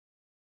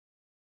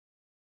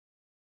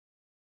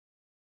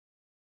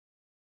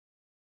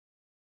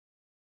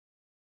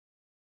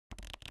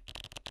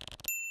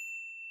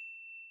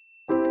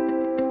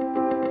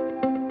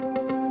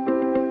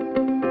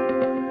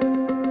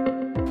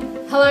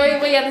Hello,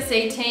 we are the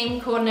CCEED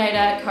team,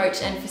 coordinator,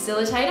 coach and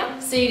facilitator.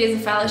 CCEED is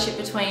a fellowship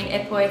between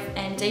Epworth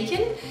and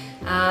Deakin.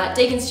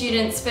 Deakin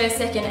students first,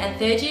 second and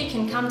third year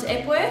can come to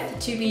Epworth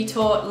to be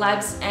taught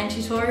labs and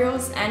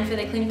tutorials and for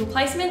their clinical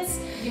placements.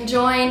 You can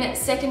join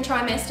second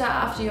trimester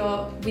after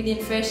you're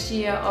within first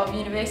year of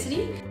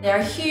university. There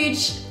are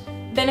huge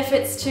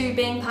benefits to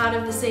being part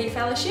of the CCEED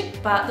Fellowship,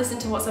 but listen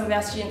to what some of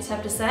our students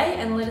have to say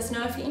and let us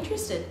know if you're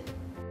interested.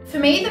 For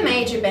me, the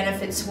major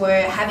benefits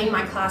were having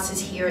my classes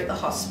here at the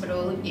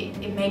hospital.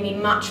 It made me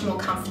much more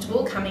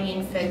comfortable coming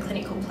in for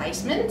clinical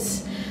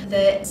placements.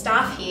 The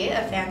staff here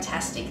are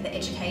fantastic, the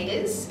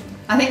educators.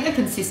 I think the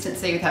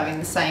consistency with having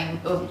the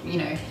same, or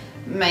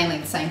mainly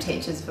the same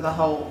teachers for the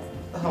whole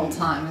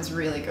time is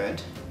really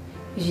good.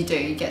 Because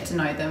you get to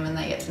know them and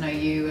they get to know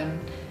you, and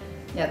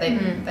yeah,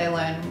 they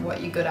learn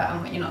what you're good at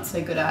and what you're not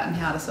so good at and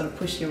how to sort of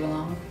push you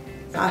along.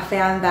 I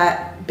found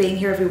that being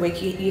here every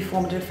week, you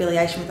formed an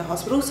affiliation with the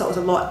hospital, so it was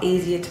a lot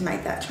easier to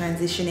make that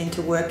transition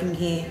into working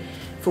here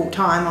full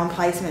time on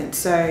placement.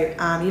 So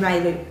you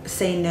may have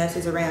seen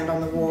nurses around on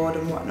the ward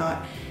and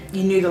whatnot.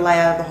 You knew the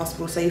layout of the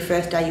hospital, so your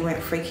first day you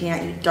weren't freaking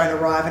out, you don't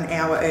arrive an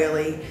hour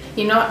early.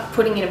 You're not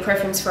putting in a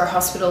preference for a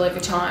hospital every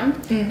time,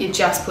 you're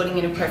just putting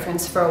in a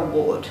preference for a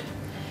ward.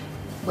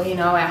 We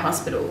know our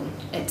hospital,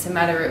 it's a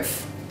matter of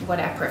what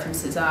our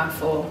preferences are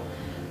for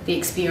the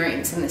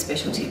experience and the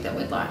specialty that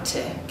we'd like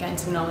to gain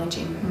some knowledge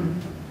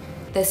in.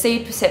 The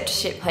CCEED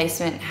Preceptorship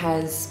placement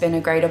has been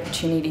a great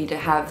opportunity to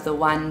have the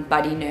one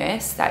buddy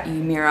nurse that you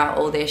mirror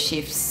all their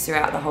shifts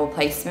throughout the whole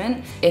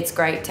placement. It's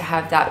great to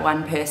have that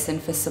one person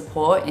for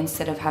support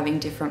instead of having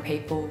different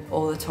people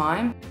all the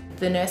time.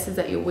 The nurses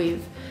that you're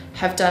with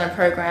have done a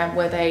program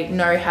where they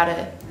know how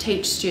to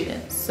teach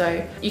students,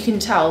 so you can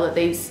tell that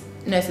these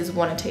nurses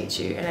want to teach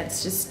you, and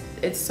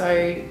it's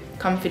so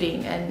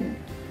comforting and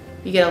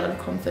you get a lot of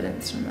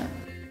confidence from it.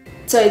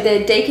 So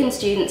the Deakin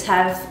students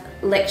have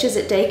lectures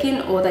at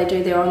Deakin, or they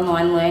do their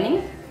online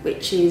learning,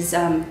 which is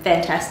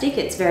fantastic.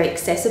 It's very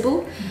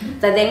accessible.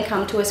 They then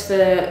come to us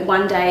for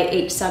one day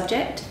each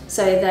subject.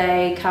 So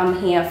they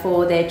come here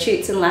for their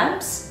tutes and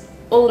labs,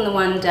 all in the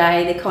one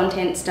day. The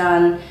content's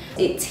done.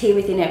 It's here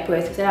within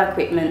Epworth with our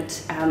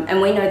equipment, and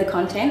we know the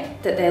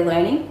content that they're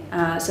learning,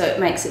 so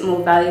it makes it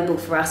more valuable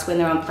for us when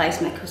they're on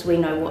placement, because we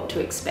know what to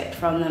expect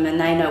from them and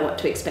they know what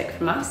to expect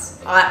from us.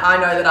 I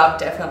know that I've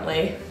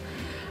definitely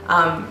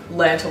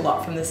learnt a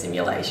lot from the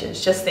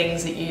simulations, just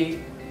things that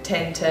you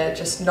tend to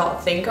just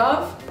not think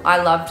of.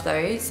 I loved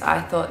those.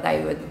 I thought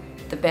they were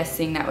the best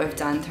thing that we've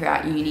done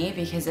throughout uni,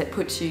 because it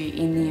puts you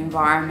in the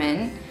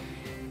environment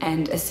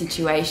and a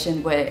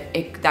situation where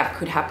that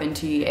could happen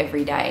to you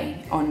every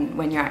day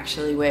when you're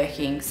actually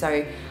working.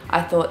 So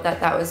I thought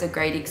that was a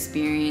great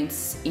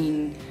experience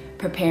in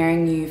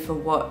preparing you for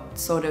what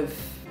sort of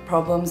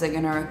problems are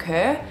going to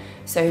occur.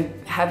 So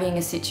having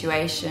a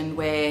situation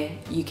where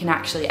you can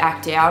actually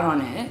act out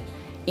on it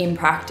in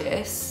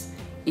practice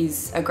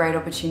is a great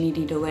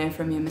opportunity to learn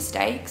from your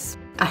mistakes.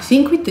 I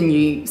think with the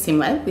new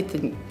SimLab, with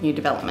the new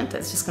development,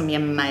 that's just going to be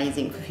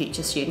amazing for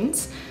future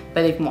students,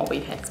 but even what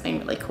we've had has been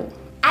really cool.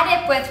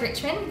 At Epworth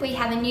Richmond, we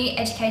have a new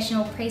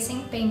educational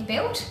precinct being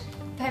built,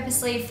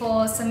 purposely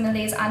for some of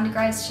these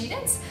undergrad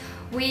students.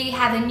 We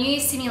have a new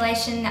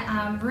simulation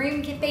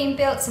room being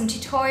built, some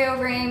tutorial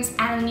rooms,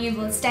 and a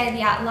new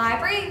state-of-the-art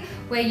library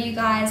where you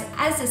guys,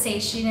 as the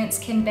CCEED students,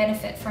 can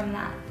benefit from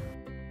that.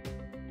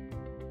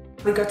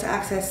 We got to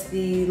access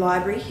the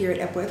library here at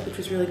Epworth, which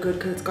was really good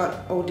because it's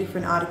got all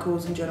different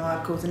articles and journal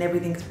articles and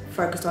everything's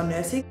focused on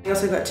nursing. We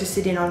also got to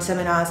sit in on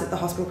seminars that the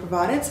hospital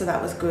provided, so that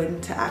was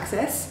good to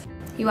access.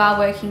 You are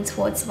working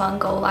towards one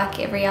goal like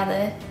every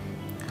other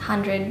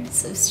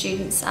hundreds of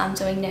students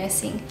doing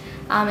nursing.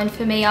 And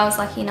for me, I was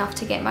lucky enough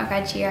to get my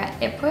grad year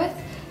at Epworth.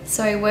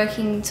 So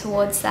working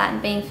towards that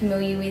and being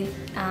familiar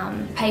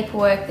with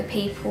paperwork, the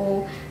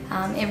people,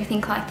 everything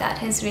like that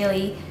has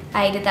really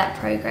aided that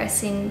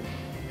progress in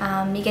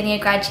me getting a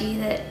grad year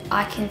that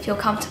I can feel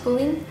comfortable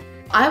in.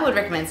 I would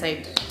recommend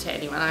CCEED to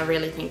anyone. I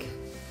really think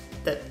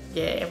that,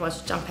 yeah, everyone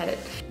should jump at it.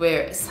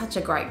 We're such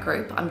a great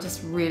group. I'm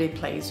just really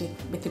pleased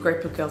with the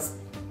group of girls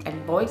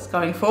and boys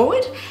going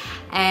forward,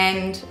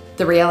 and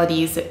the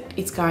reality is that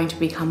it's going to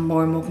become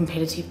more and more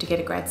competitive to get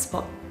a grad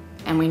spot,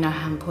 and we know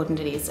how important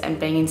it is, and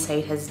being in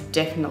CCEED has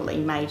definitely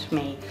made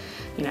me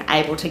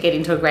able to get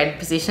into a grad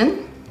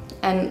position.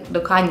 And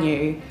look, I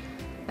knew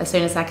as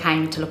soon as I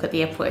came to look at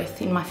the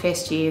Epworth in my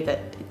first year that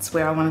it's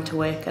where I wanted to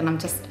work, and I'm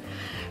just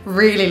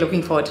really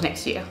looking forward to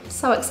next year.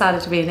 So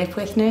excited to be an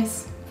Epworth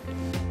nurse.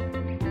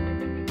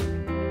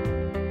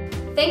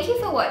 Thank you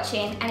for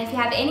watching, and if you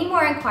have any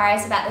more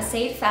inquiries about the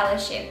CCEED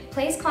Fellowship,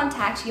 please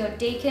contact your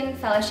Deakin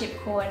Fellowship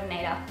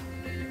Coordinator.